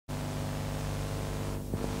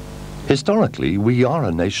Historically, we are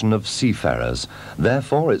a nation of seafarers.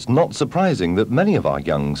 Therefore, it's not surprising that many of our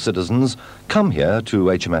young citizens come here to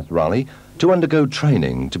HMS Raleigh to undergo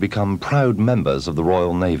training to become proud members of the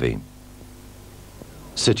Royal Navy.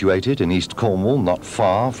 Situated in East Cornwall, not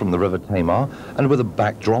far from the River Tamar, and with a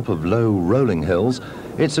backdrop of low rolling hills,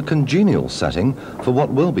 it's a congenial setting for what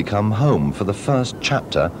will become home for the first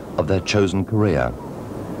chapter of their chosen career.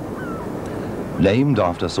 Named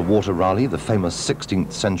after Sir Walter Raleigh, the famous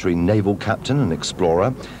 16th century naval captain and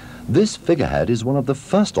explorer, this figurehead is one of the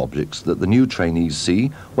first objects that the new trainees see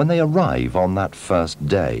when they arrive on that first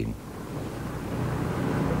day.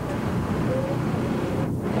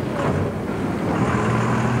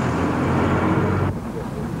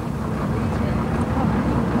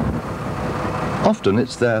 Often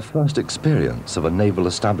it's their first experience of a naval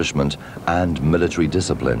establishment and military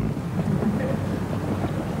discipline.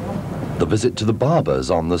 The visit to the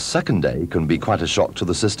barbers on the second day can be quite a shock to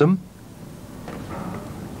the system.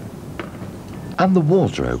 And the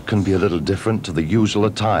wardrobe can be a little different to the usual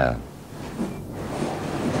attire.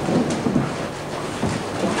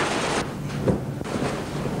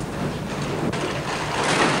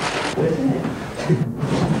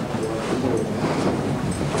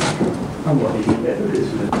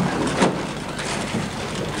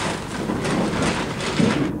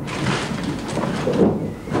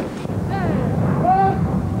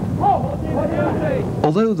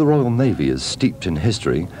 Although the Royal Navy is steeped in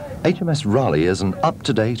history, HMS Raleigh is an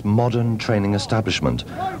up-to-date modern training establishment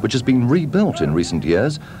which has been rebuilt in recent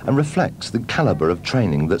years and reflects the calibre of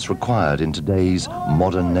training that's required in today's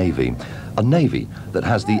modern Navy, a Navy that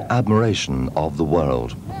has the admiration of the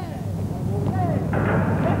world.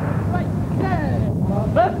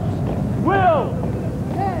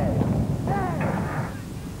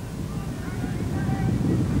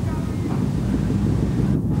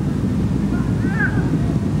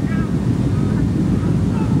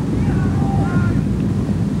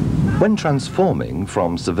 When transforming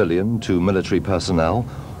from civilian to military personnel,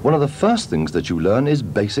 one of the first things that you learn is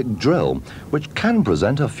basic drill, which can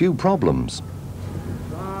present a few problems.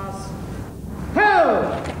 Class,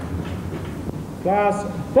 hold! Class,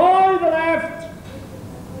 by the left,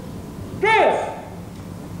 dress!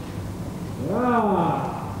 What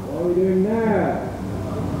are we doing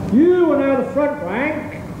now? You are now the front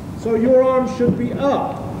rank, so your arms should be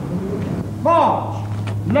up. March!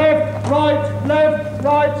 Left, right, left,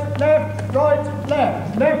 right, left, right,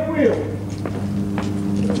 left. Left wheel.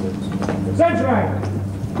 Centre rank.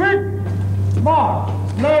 Quick. March.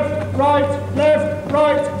 Left, right, left,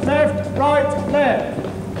 right, left, right,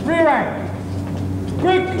 left. Rear rank.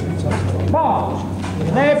 Quick. March.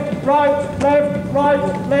 Left, right, left,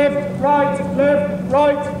 right, left, right, left,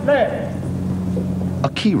 right, left. A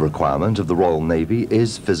key requirement of the Royal Navy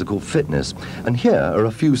is physical fitness, and here are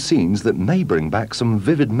a few scenes that may bring back some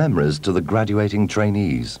vivid memories to the graduating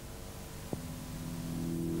trainees.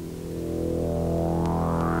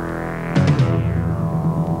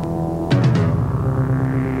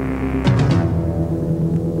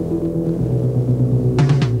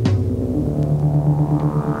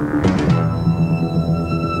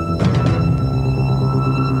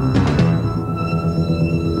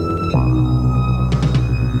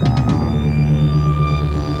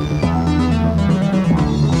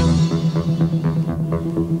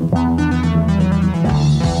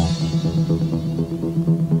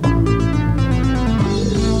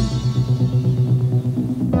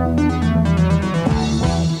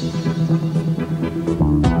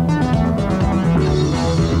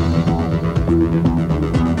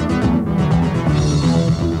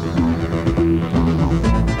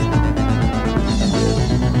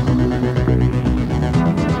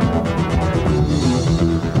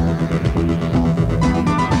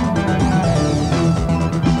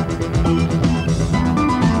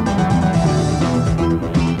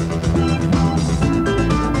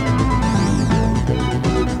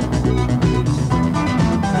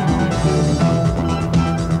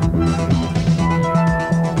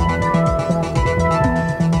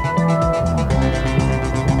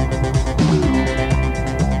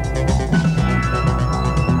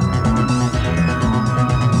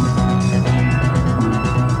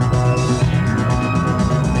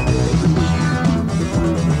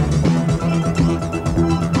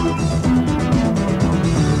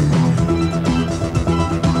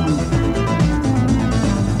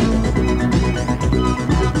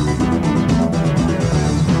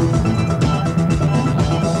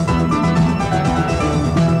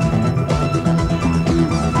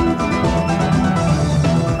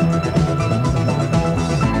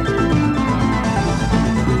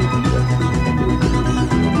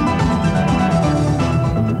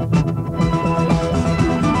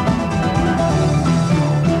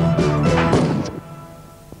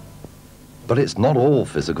 But it's not all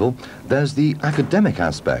physical. There's the academic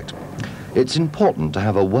aspect. It's important to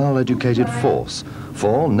have a well-educated force,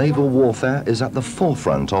 for naval warfare is at the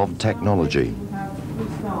forefront of technology.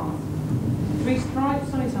 Three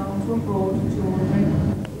stripes on his arms, one broad and two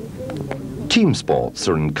on the Team sports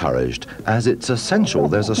are encouraged, as it's essential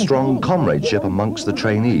there's a strong comradeship amongst the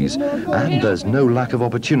trainees, and there's no lack of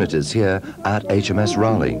opportunities here at HMS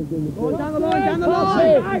Raleigh.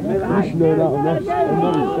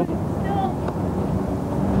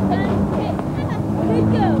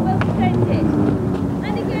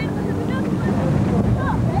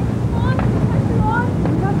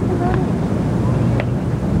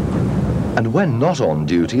 And when not on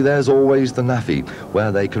duty, there's always the NAFI,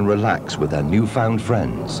 where they can relax with their newfound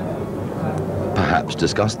friends. Perhaps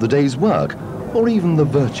discuss the day's work, or even the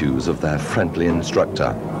virtues of their friendly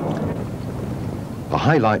instructor. The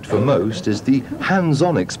highlight for most is the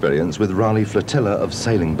hands-on experience with Raleigh flotilla of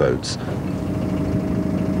sailing boats.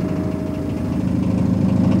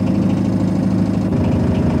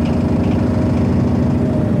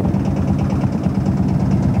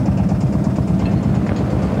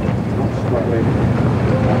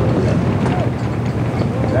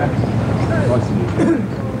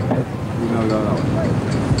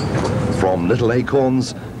 From little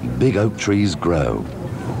acorns, big oak trees grow.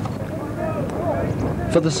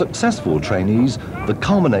 For the successful trainees, the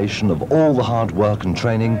culmination of all the hard work and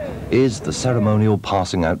training is the ceremonial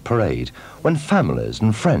passing out parade, when families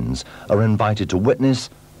and friends are invited to witness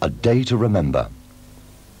a day to remember.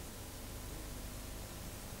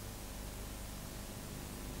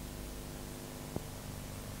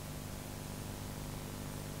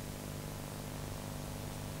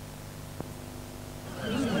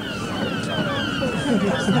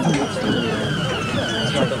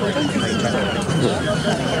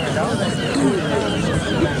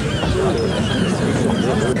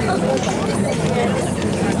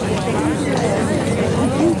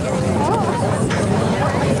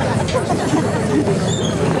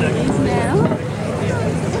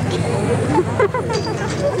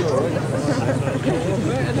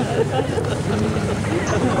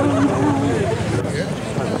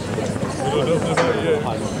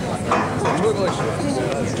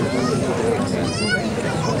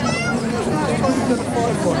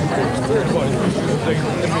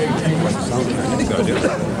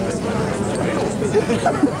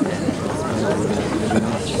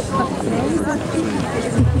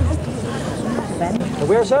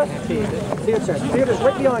 Where, sir? Theatre, sir. Theatre's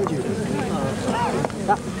right behind you.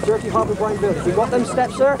 That dirty Harbour Brine building. You got them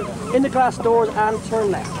steps, sir? In the glass doors and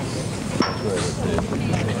turn left.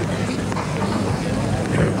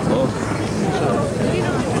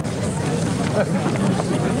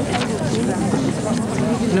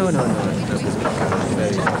 No.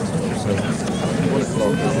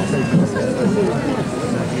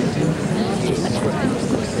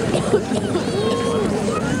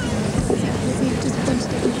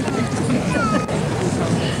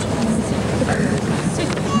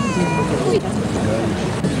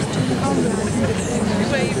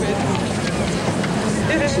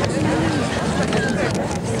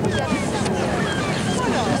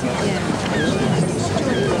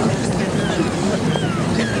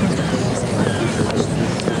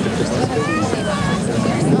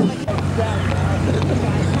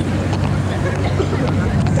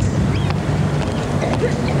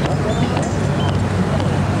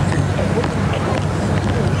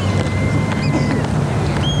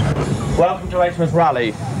 Welcome to HMS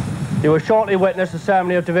Raleigh. You will shortly witness the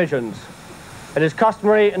ceremony of divisions. It is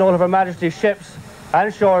customary in all of Her Majesty's ships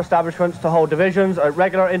and shore establishments to hold divisions at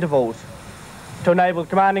regular intervals to enable the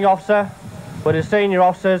commanding officer with his senior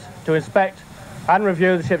officers to inspect and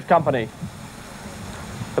review the ship's company.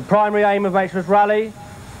 The primary aim of HMS Raleigh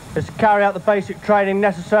is to carry out the basic training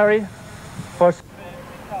necessary for a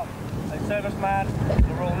serviceman of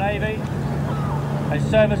the Royal Navy, a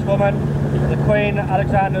servicewoman of the Queen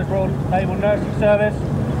Alexander's Royal Naval Nursing Service,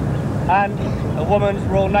 and a Women's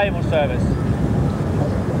Royal Naval Service.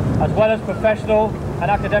 As well as professional and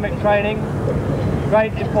academic training,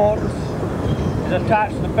 great importance is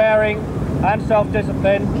attached to the bearing and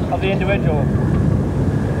self-discipline of the individual.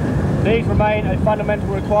 These remain a fundamental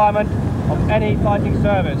requirement of any fighting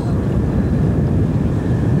service.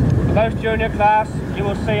 The most junior class you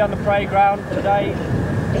will see on the parade ground today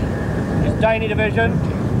is Daney Division,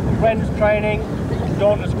 Friends Training,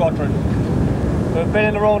 Dauntless Squadron, who have been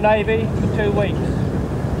in the Royal Navy for 2 weeks.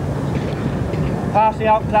 Passing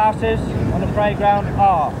out classes on the parade ground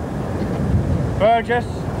are Burgess,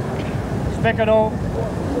 Spickenal,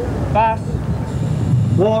 Bass,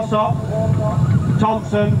 Warsop,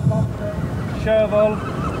 Thompson, Sherville,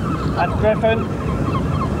 and Griffin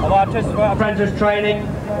of Artificer Apprentice Training,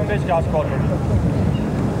 Divisional Squadron.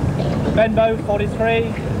 Vandome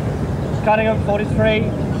 43, Cunningham 43,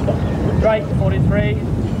 Drake 43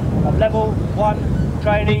 of Level 1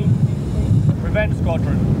 Training, Revenge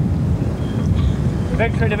Squadron.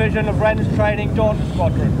 Victory Division of Wren's Training, Daughter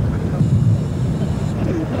Squadron.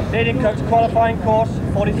 Leading Cook's Qualifying Course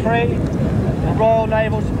 43, the Royal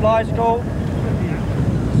Naval Supply School.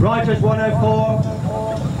 Writers 104,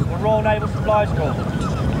 the Royal Naval Supply School.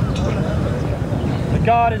 The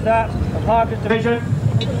Guard is that of Harker's Division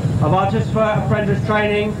of Artificer Apprentice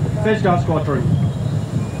Training, Divisional Squadron.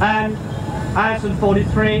 And Anson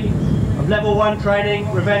 43 of Level 1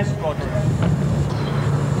 Training, Revenge Squadron.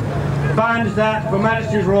 The band is that of Her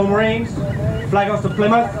Majesty's Royal Marines, Flag Officer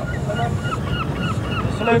Plymouth.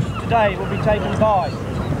 The salute today will be taken by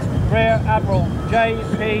Rear Admiral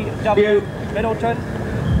J.P.W. Middleton,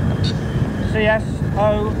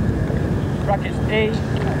 CSO (E),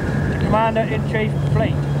 the Commander-in-Chief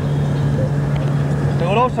Fleet. They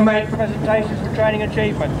will also make presentations for training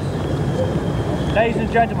achievements. Ladies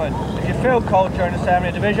and gentlemen, if you feel cold during the ceremony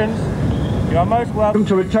of divisions, you are most welcome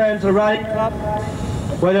to return to the Raleigh Club,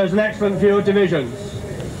 where there is an excellent view of divisions.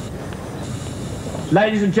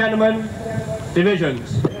 Ladies and gentlemen,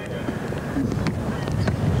 divisions.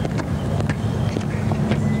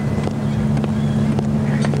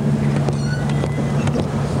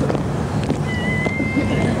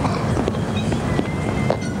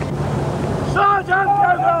 Sergeant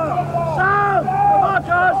Yoga! Sound!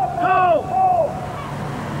 Marchers, go!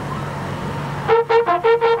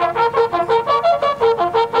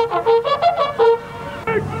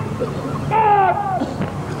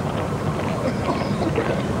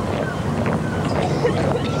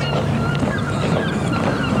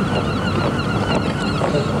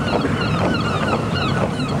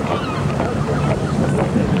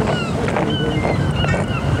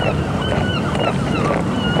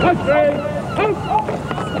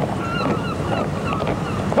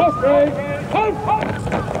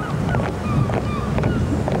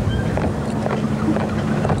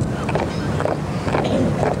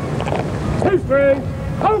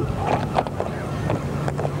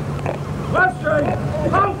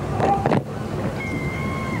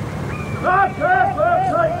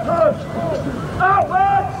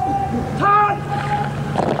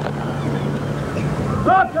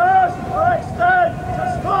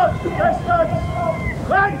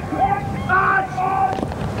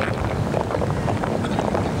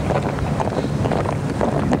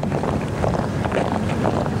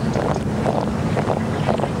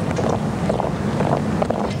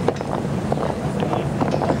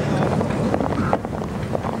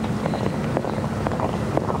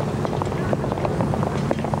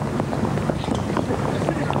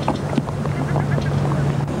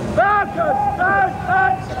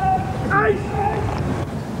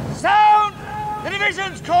 Sound the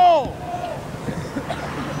division's call!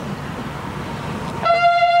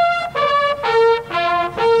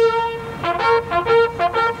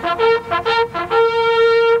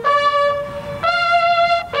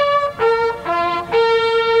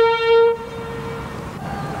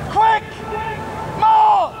 Quick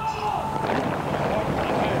march!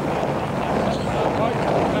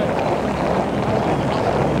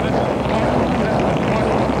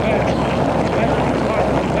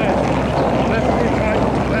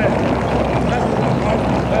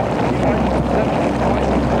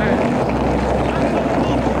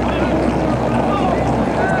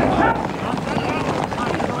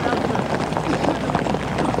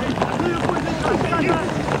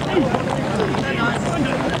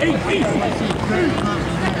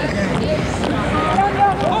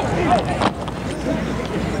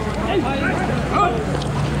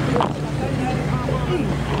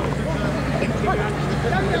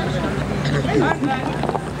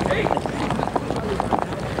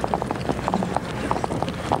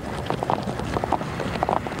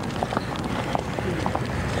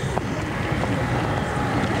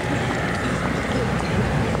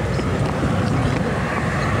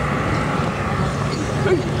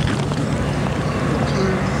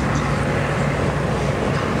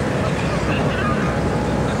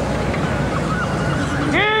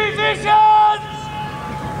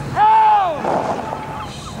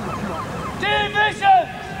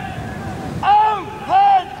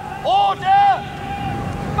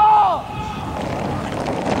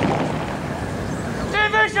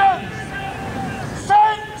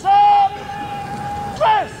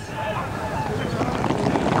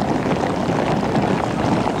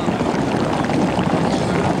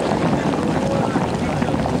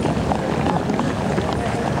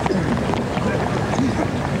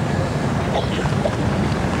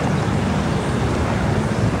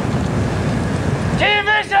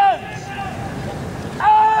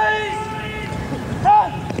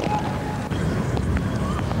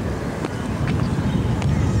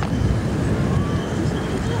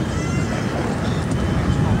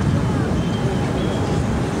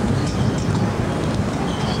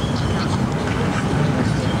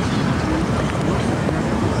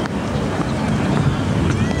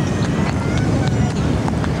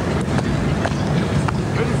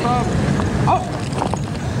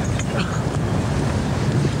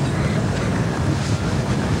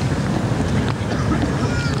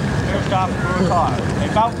 staff will retire.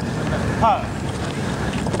 About her.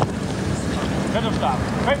 Middle staff.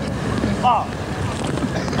 Quick. March.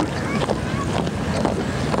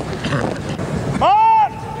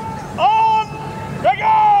 March! On!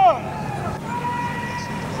 Begone!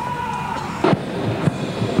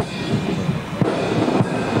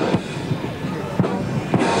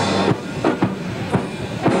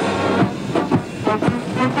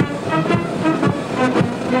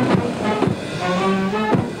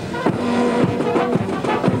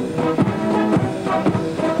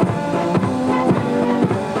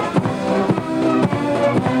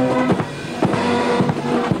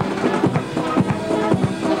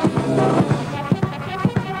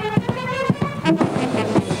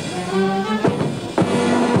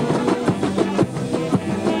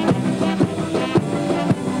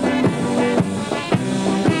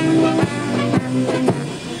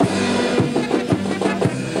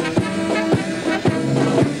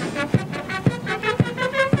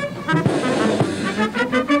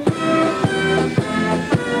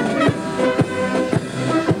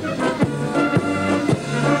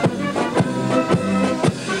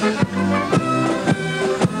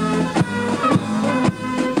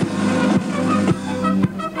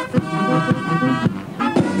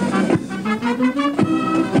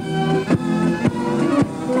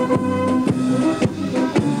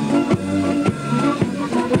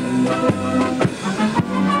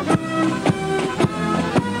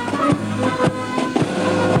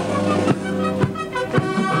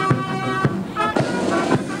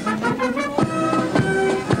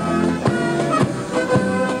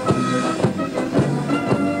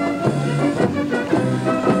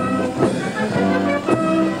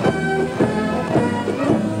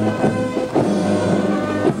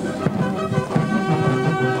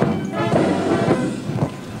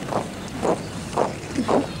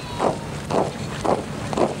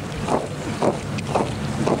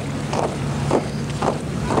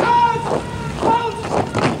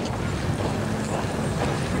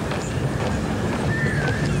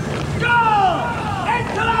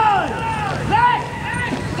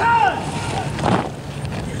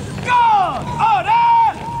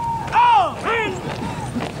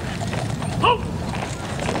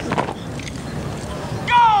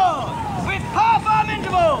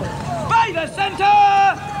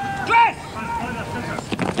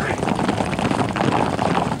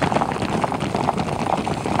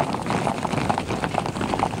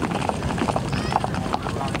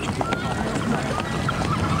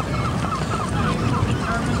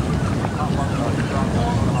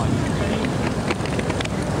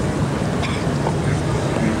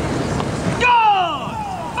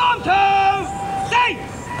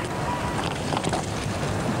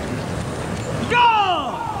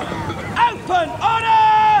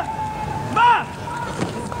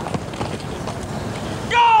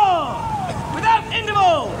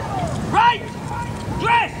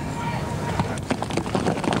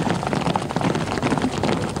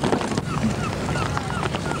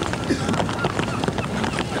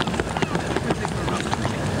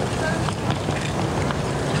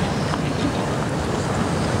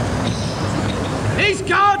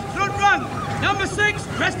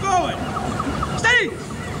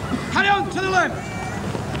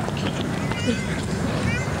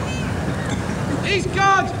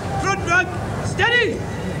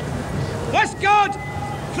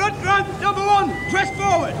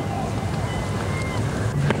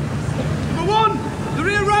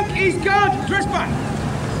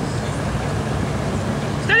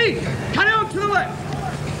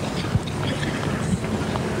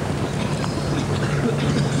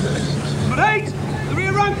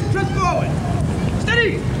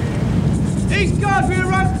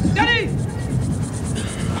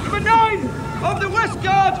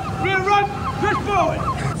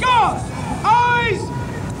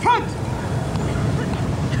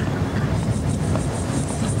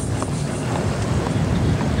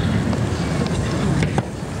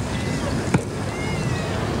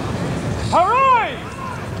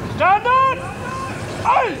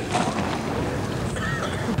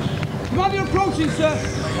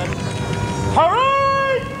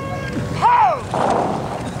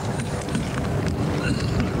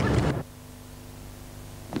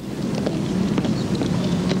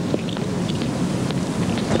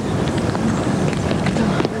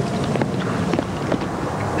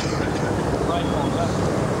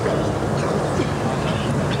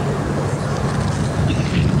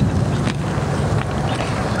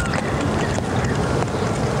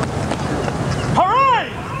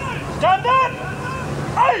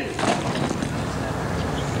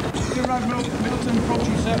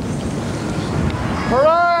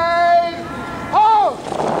 Parade!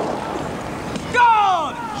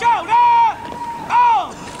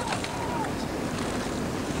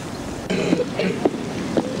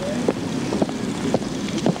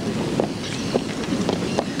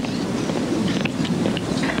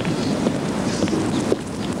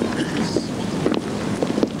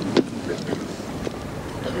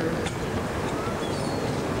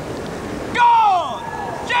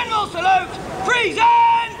 Full salute! Freeze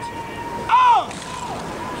and on!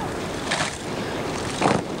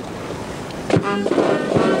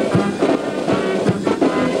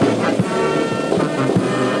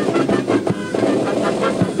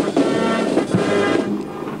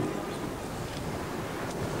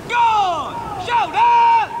 Good! Shoulder!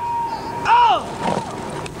 On!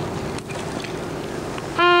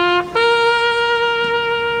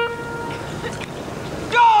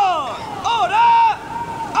 Good! Order!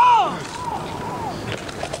 On!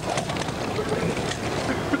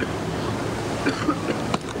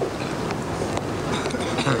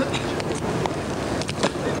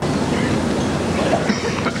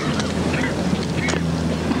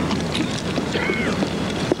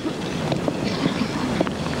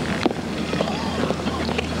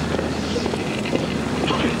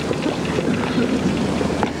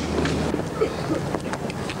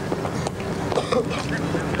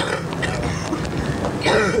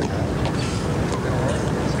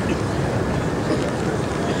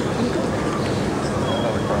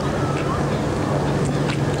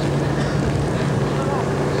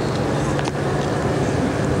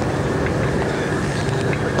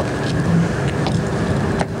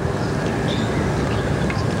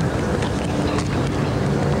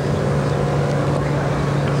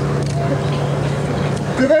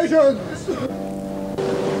 Divisions!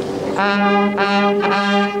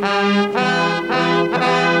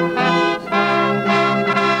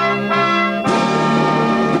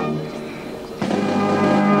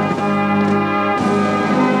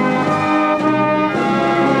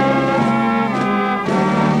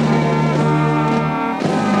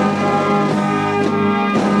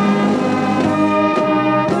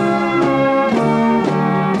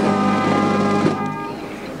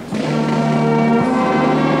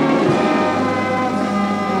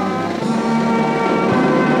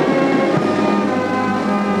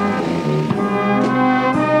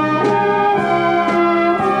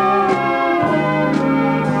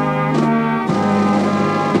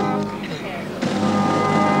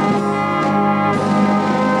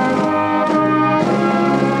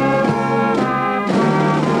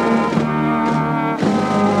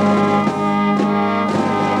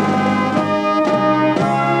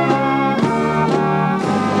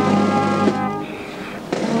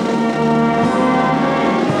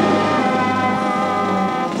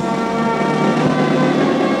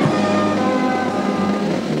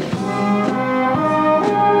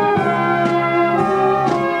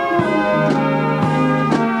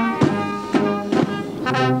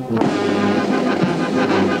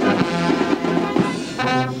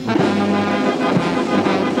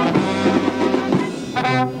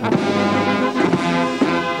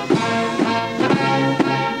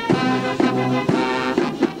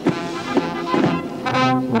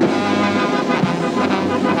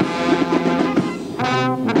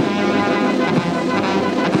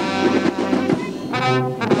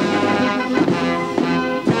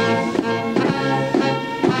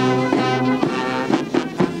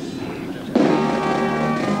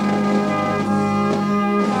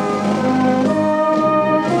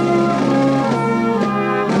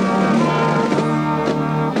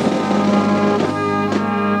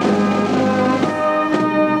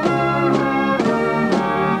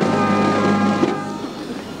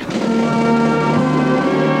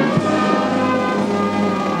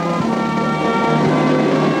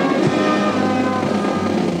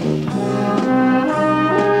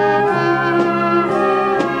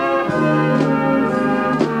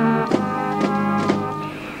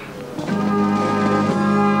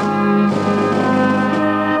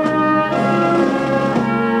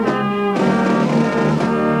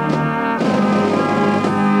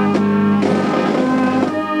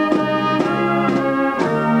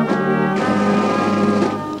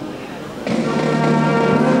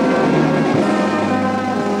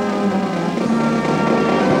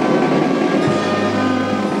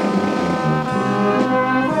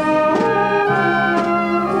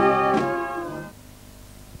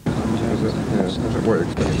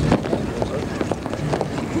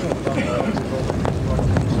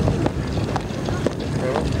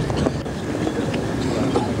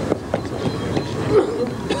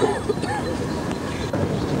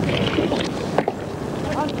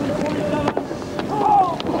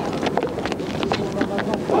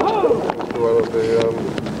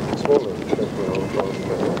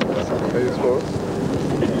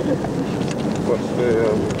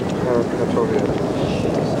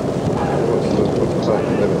 What's the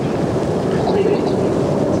size limit?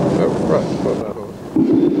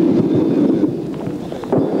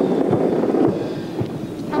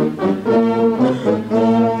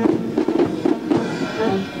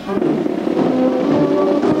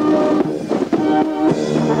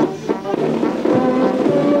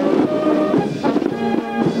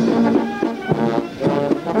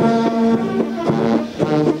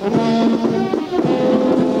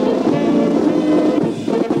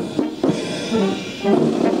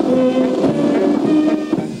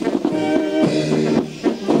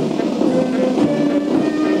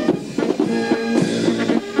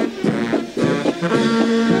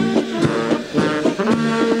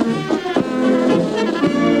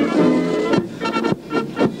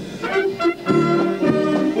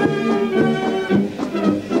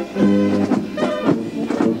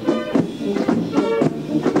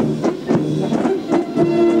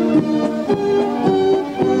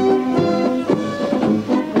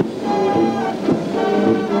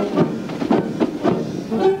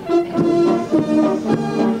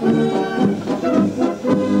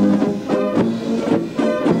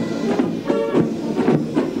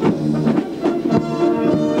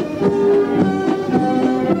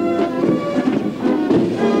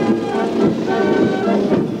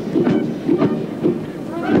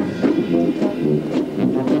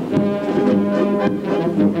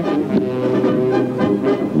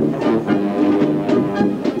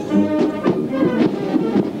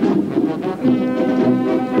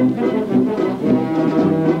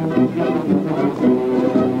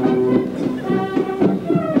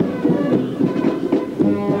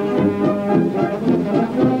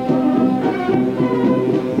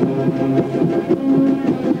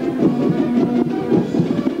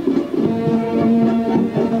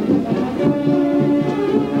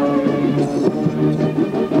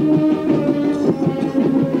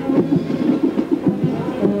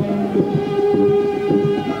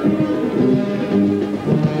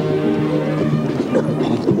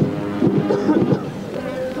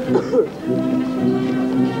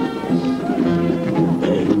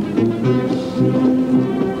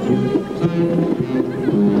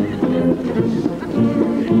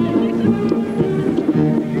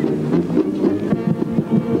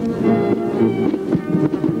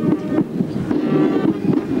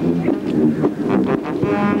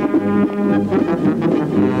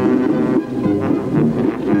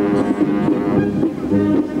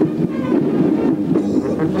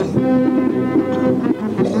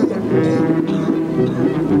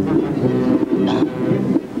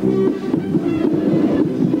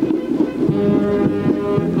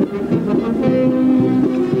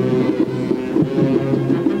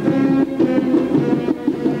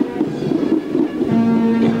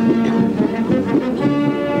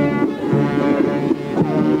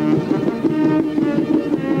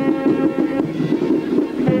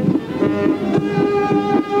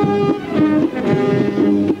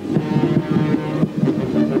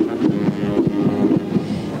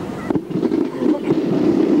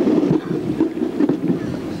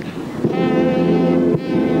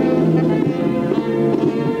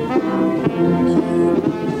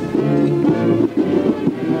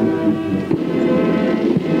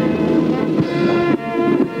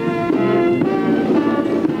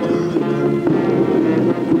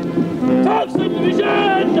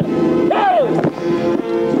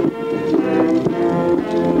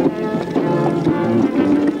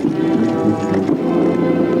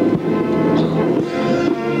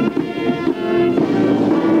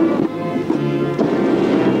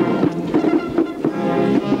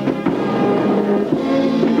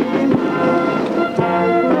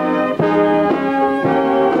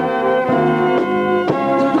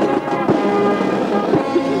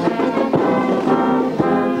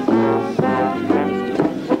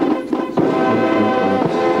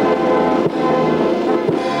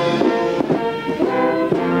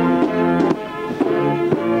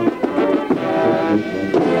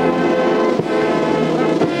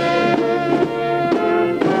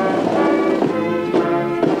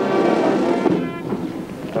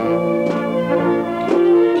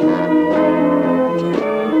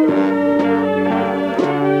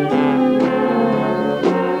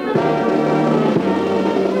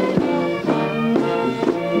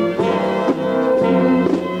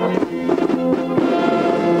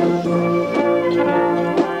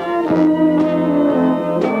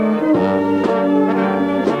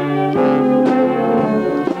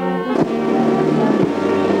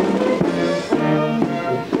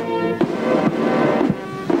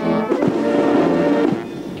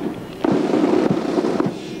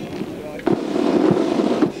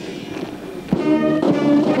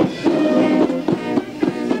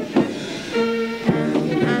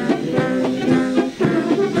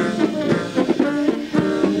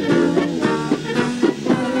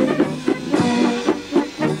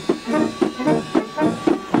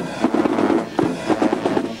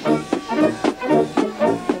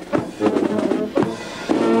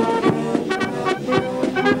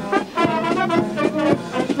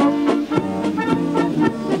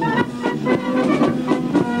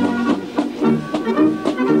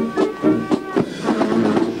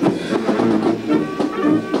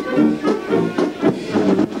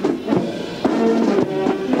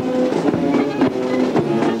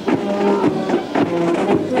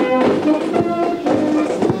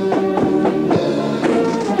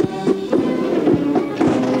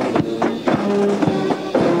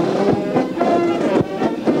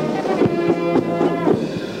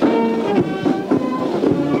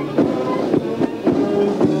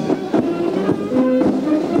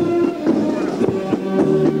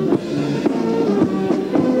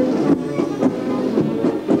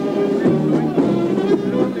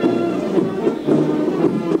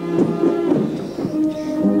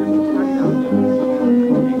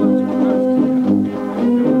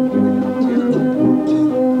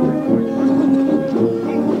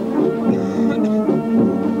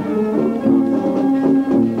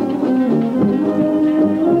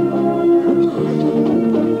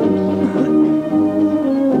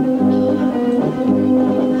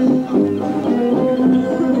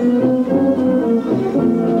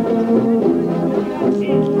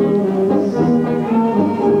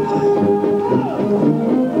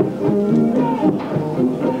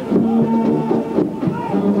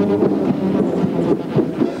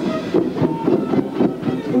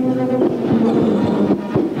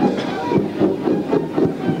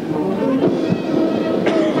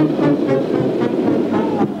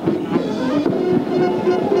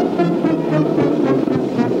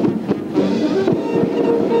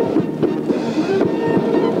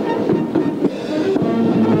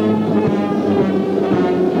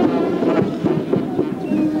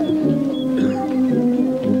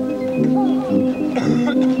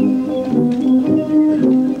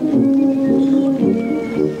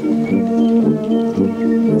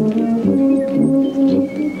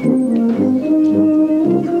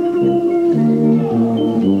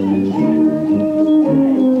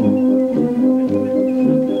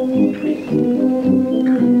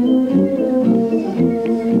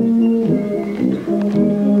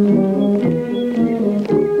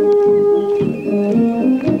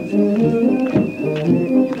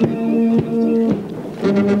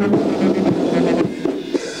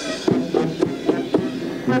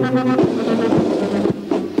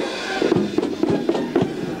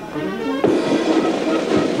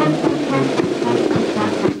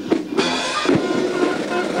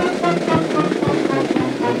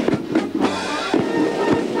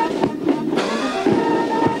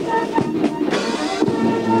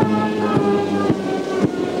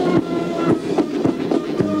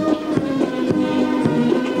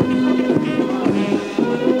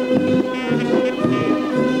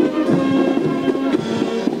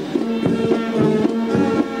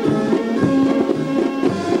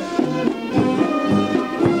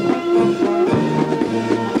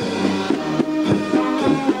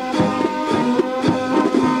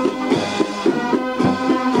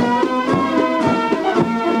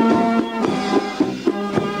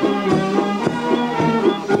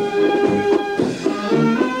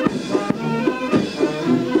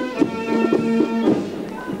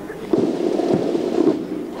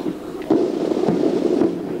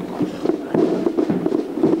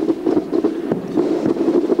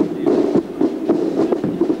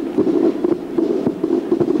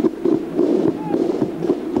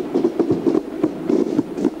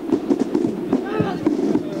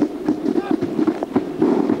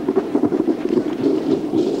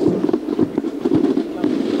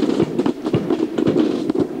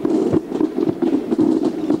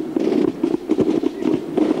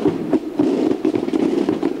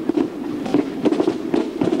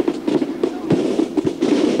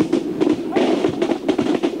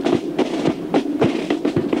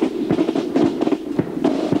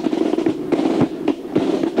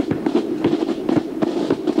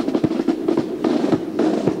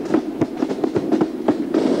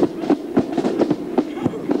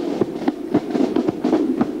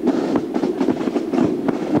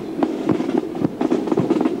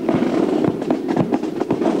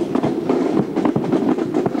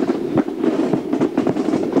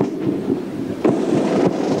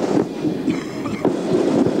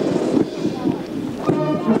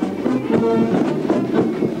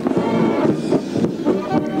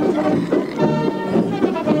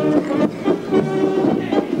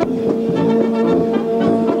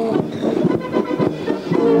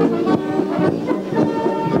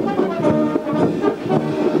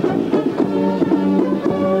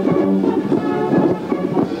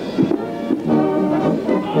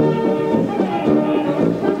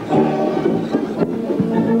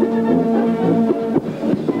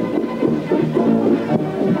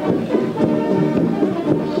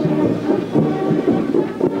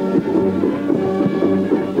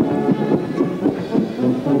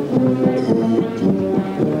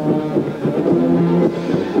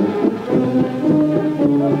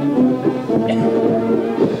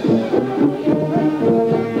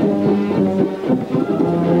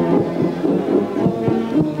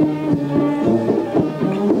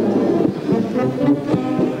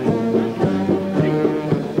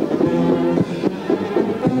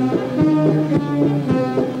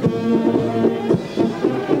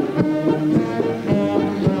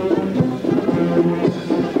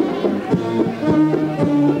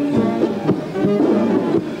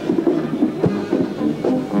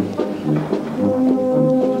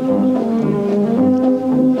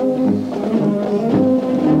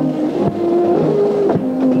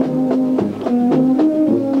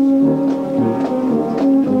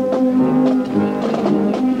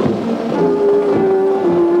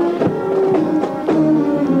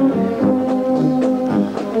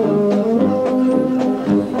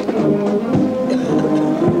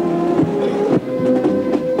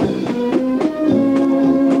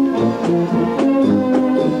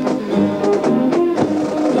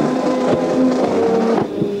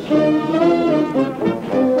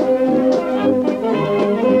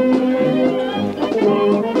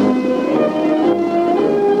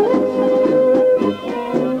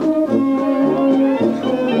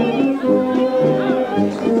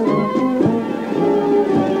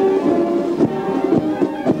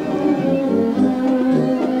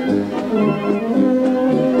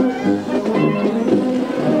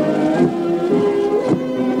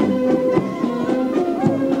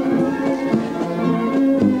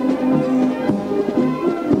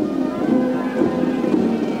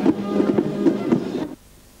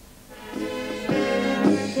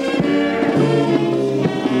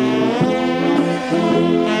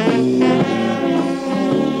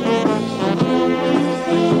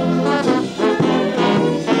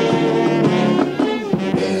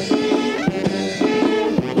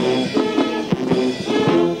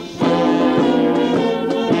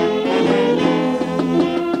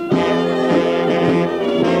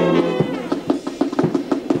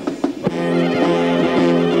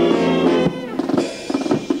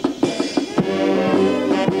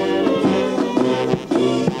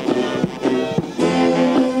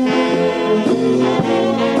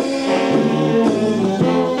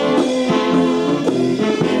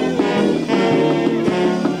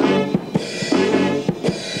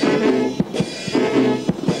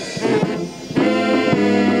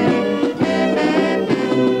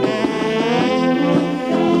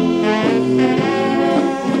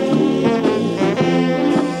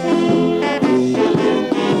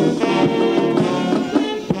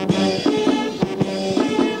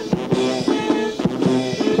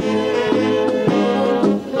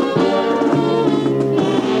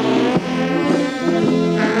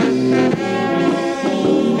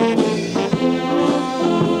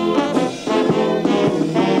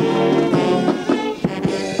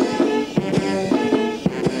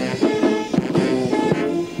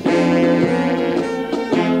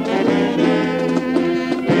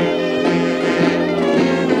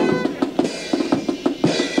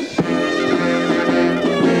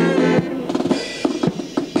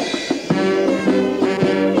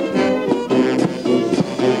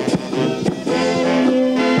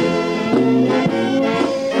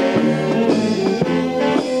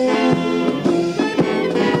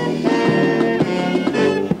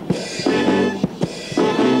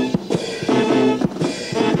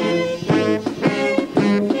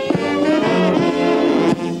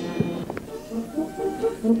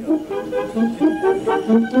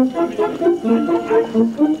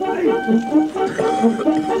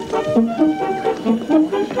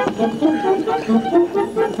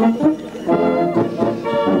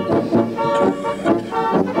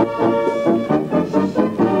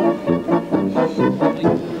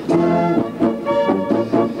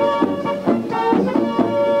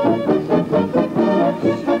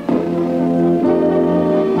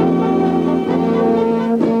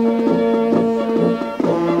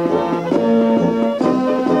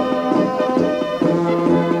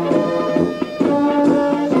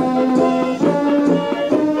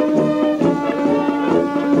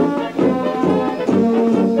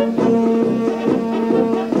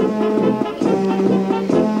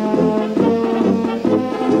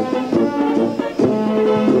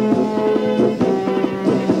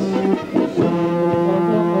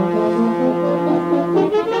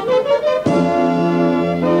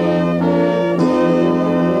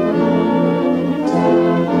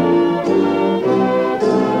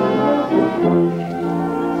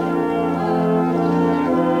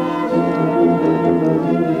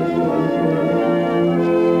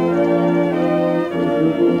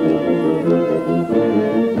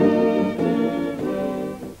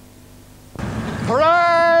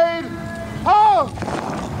 Parade! Halt!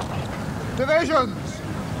 Divisions!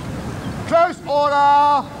 Close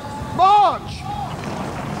order! March!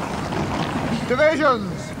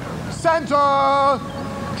 Divisions! Center!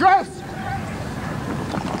 Dress!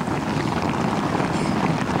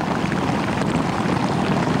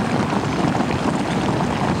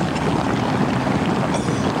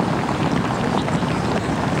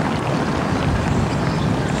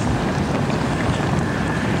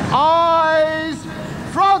 Eyes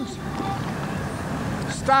front!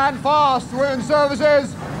 Stand fast, women's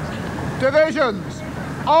services. Divisions,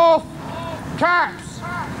 off caps.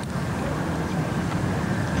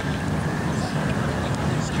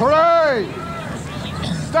 Parade!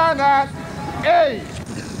 Stand at E.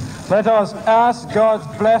 Let us ask God's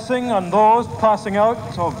blessing on those passing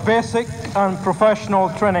out of basic and professional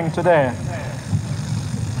training today.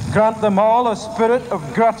 Grant them all a spirit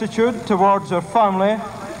of gratitude towards their family,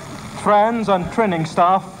 friends and training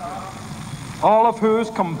staff, all of whose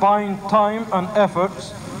combined time and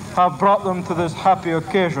efforts have brought them to this happy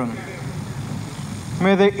occasion.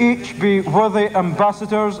 May they each be worthy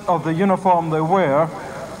ambassadors of the uniform they wear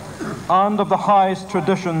and of the highest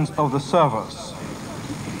traditions of the service.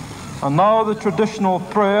 And now the traditional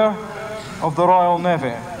prayer of the Royal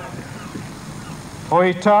Navy. O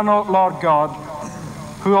eternal Lord God,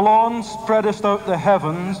 who alone spreadest out the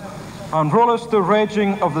heavens and rulest the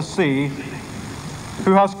raging of the sea,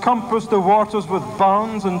 who has compassed the waters with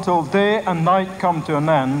bounds until day and night come to an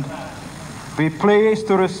end, be pleased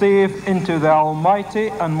to receive into the almighty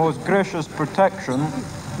and most gracious protection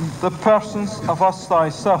the persons of us thy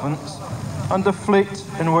servants and the fleet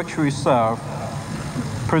in which we serve.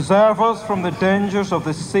 Preserve us from the dangers of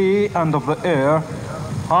the sea and of the air,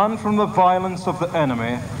 and from the violence of the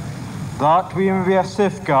enemy, that we may be a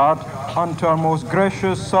safeguard unto our most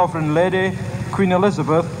gracious Sovereign Lady, Queen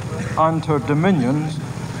Elizabeth, and her dominions,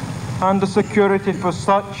 and the security for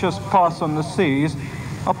such as pass on the seas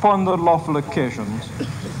upon their lawful occasions,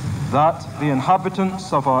 that the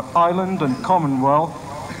inhabitants of our island and commonwealth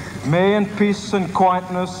may in peace and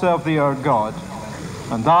quietness serve thee our God,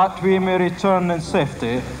 and that we may return in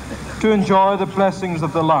safety to enjoy the blessings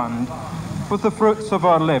of the land with the fruits of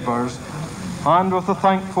our labours, and with a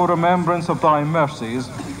thankful remembrance of thy mercies,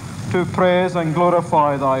 to praise and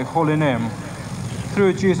glorify thy holy name,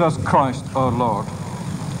 through Jesus Christ our Lord.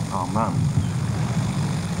 Amen.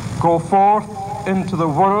 Go forth into the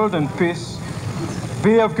world in peace,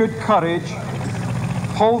 be of good courage,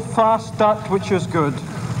 hold fast that which is good,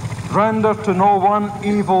 render to no one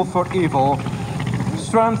evil for evil,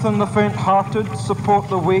 strengthen the faint-hearted, support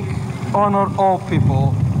the weak, honour all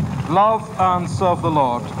people, love and serve the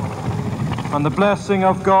Lord. And the blessing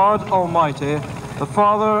of God Almighty, the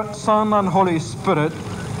Father, Son and Holy Spirit,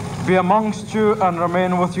 be amongst you and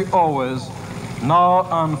remain with you always, now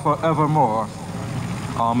and forevermore.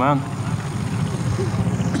 Amen.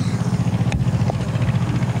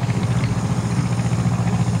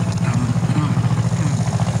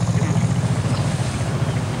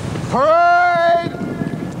 Parade!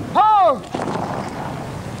 Halt!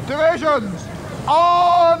 Divisions,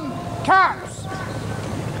 on caps!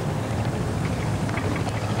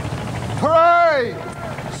 Parade!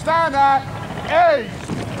 Stand at A!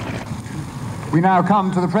 We now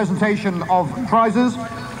come to the presentation of prizes.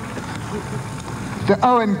 The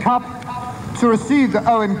Owen Cup. To receive the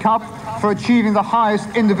Owen Cup for achieving the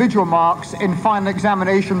highest individual marks in final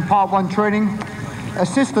examination Part 1 training,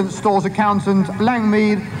 Assistant Stores Accountant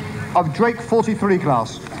Langmead of Drake 43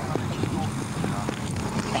 class.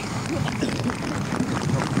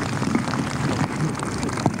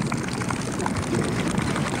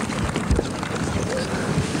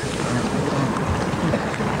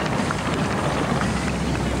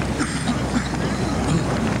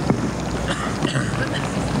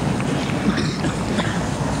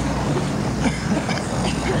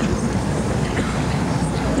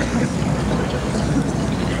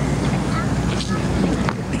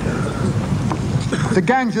 The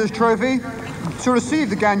Ganges Trophy. To receive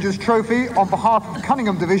the Ganges Trophy on behalf of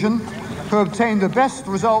Cunningham Division, who obtained the best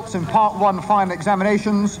results in Part 1 final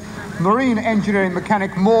examinations, Marine Engineering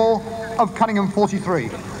Mechanic Moore of Cunningham 43.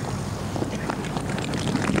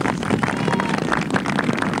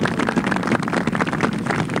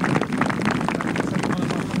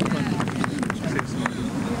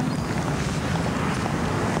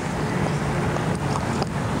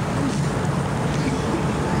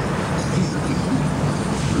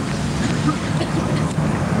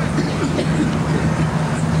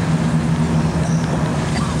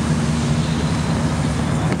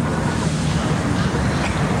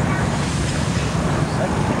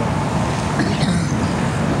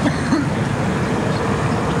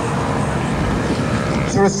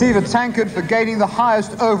 To receive a tankard for gaining the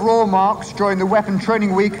highest overall marks during the Weapon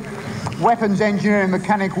Training Week, Weapons Engineering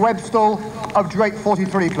Mechanic Webstall of Drake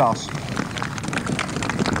 43 class.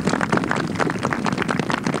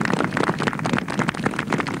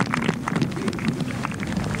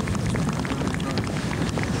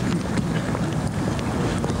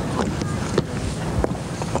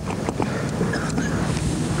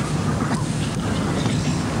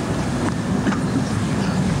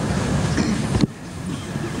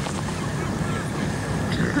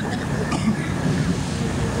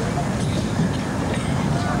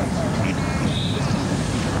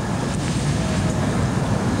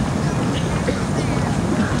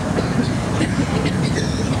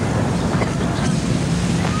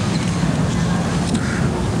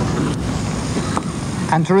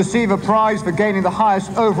 And to receive a prize for gaining the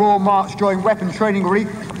highest overall marks during Weapon Training Week,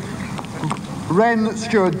 Ren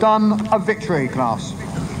Stewart Dunn of Victory class.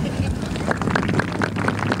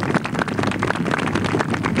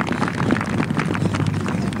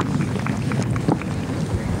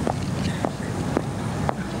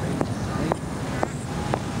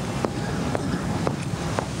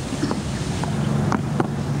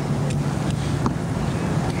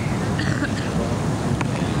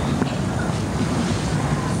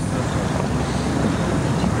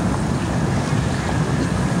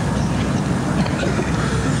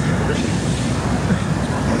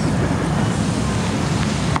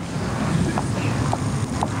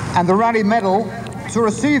 And the Raleigh Medal. To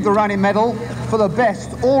receive the Raleigh Medal for the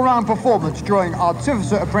best all-round performance during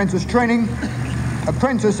Artificer Apprentice training,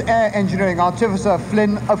 Apprentice Air Engineering Artificer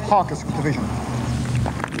Flynn of Harcus Division.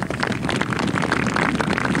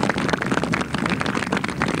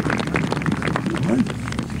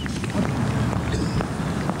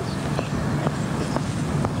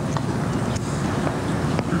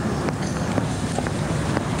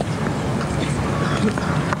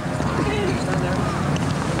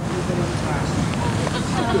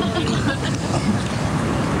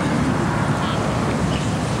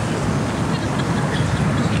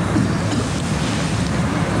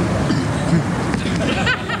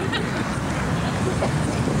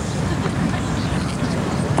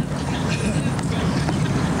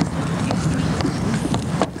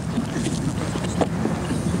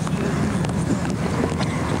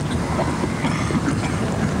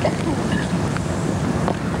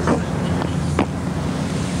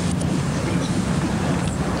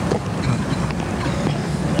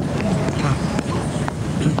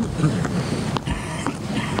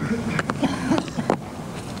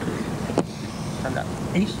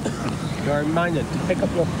 You are reminded to pick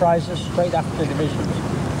up your prizes straight after the divisions.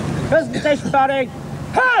 Presentation batting!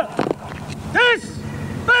 Ha! This!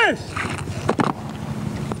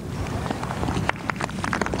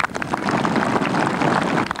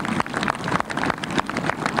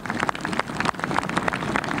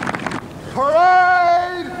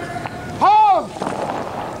 Parade! Home!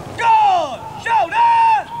 Good! Shoulder!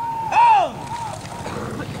 Home!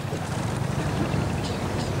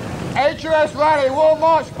 HMS Raleigh, War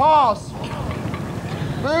March pass.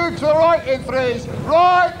 Move to the right in threes.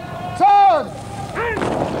 Right, turn!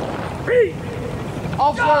 And read!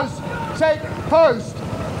 Officers, take post.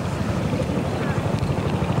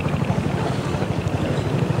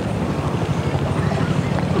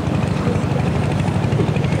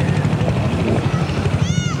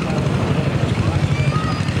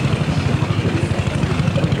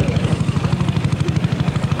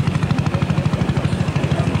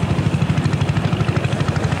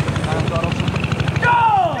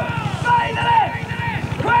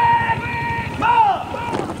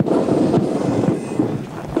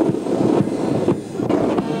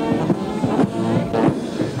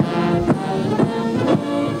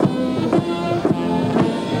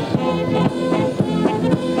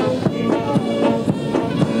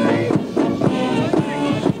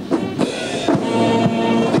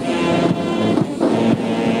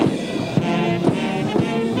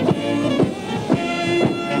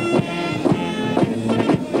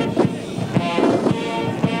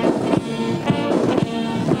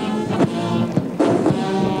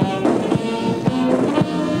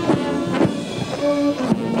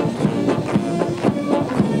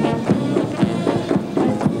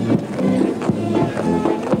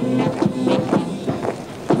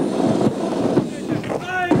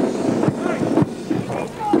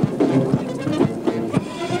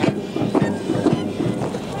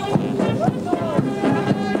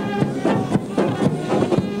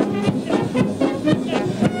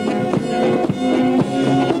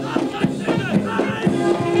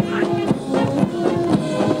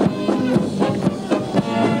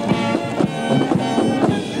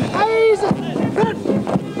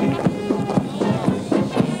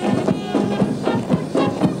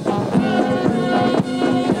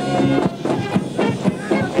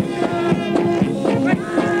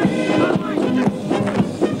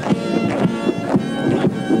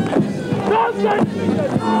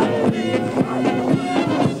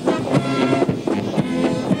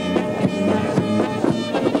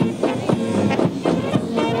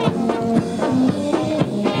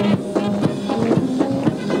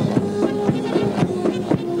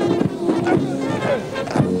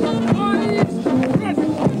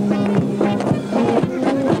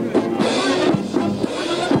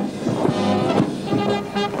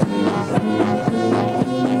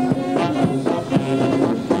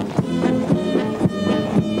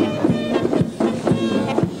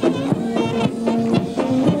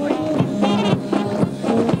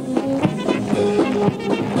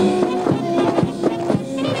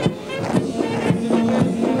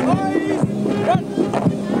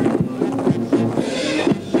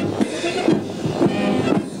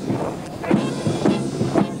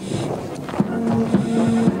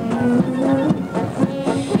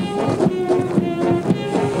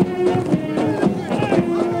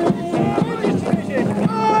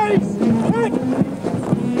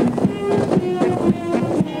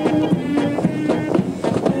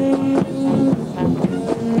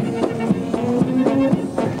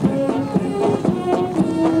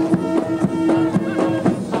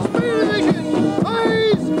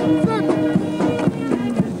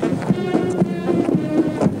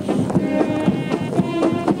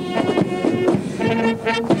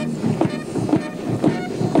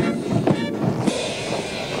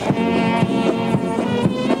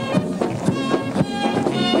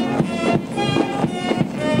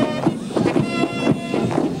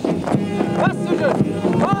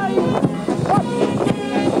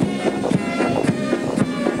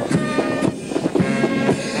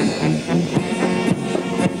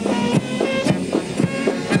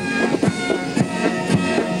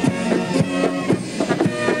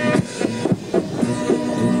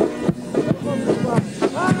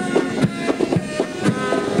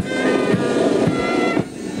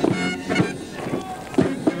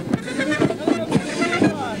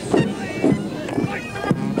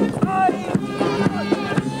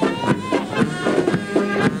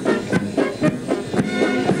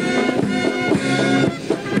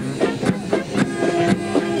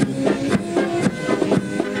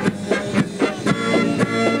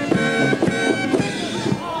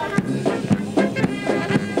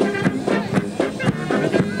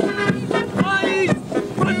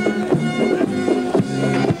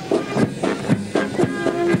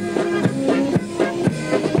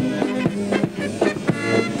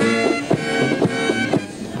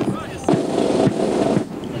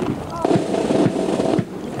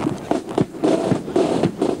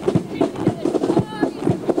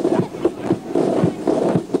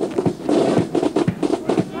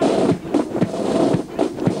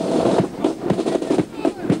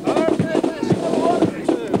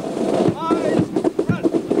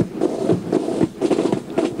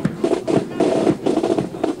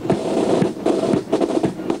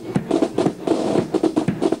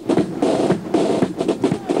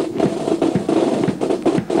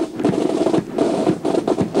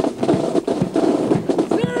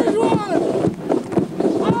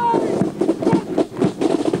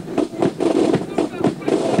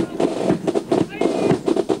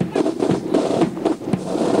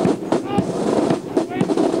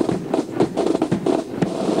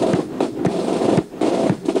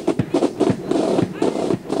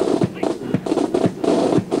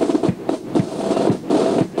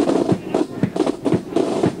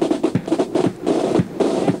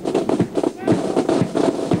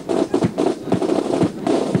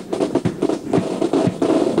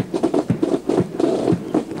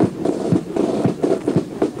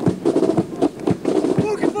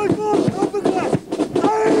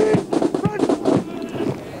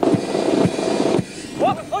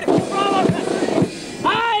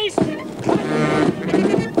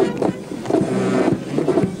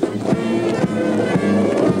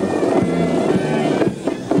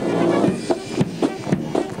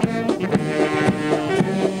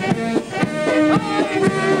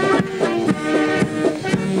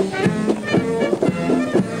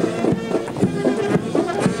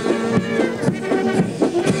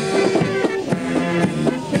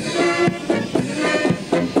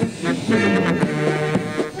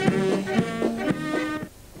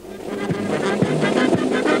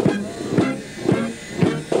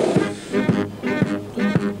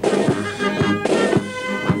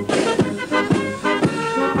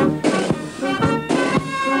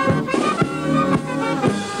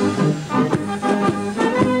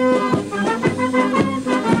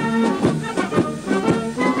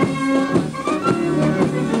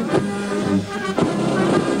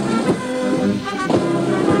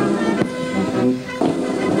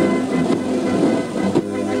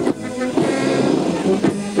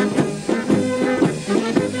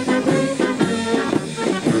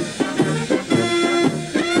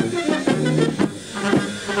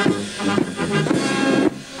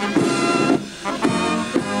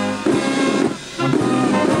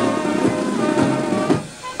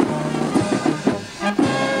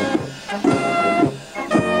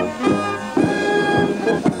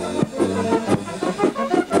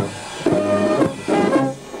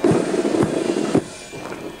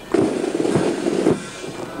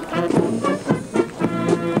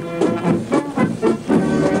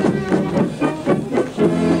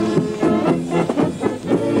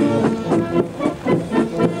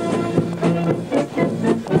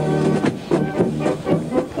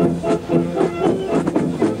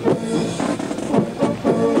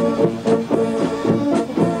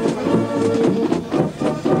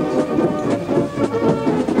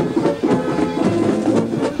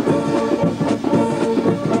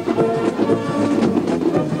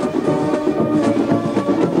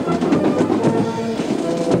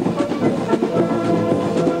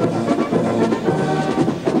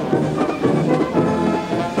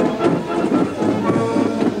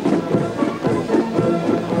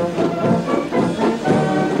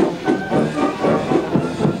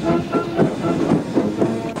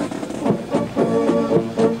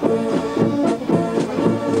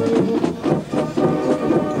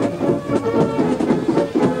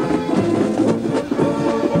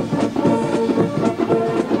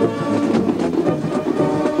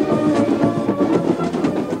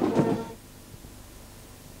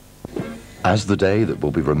 As the day that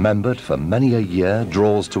will be remembered for many a year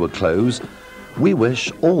draws to a close, we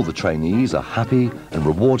wish all the trainees a happy and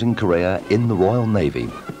rewarding career in the Royal Navy,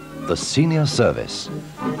 the senior service.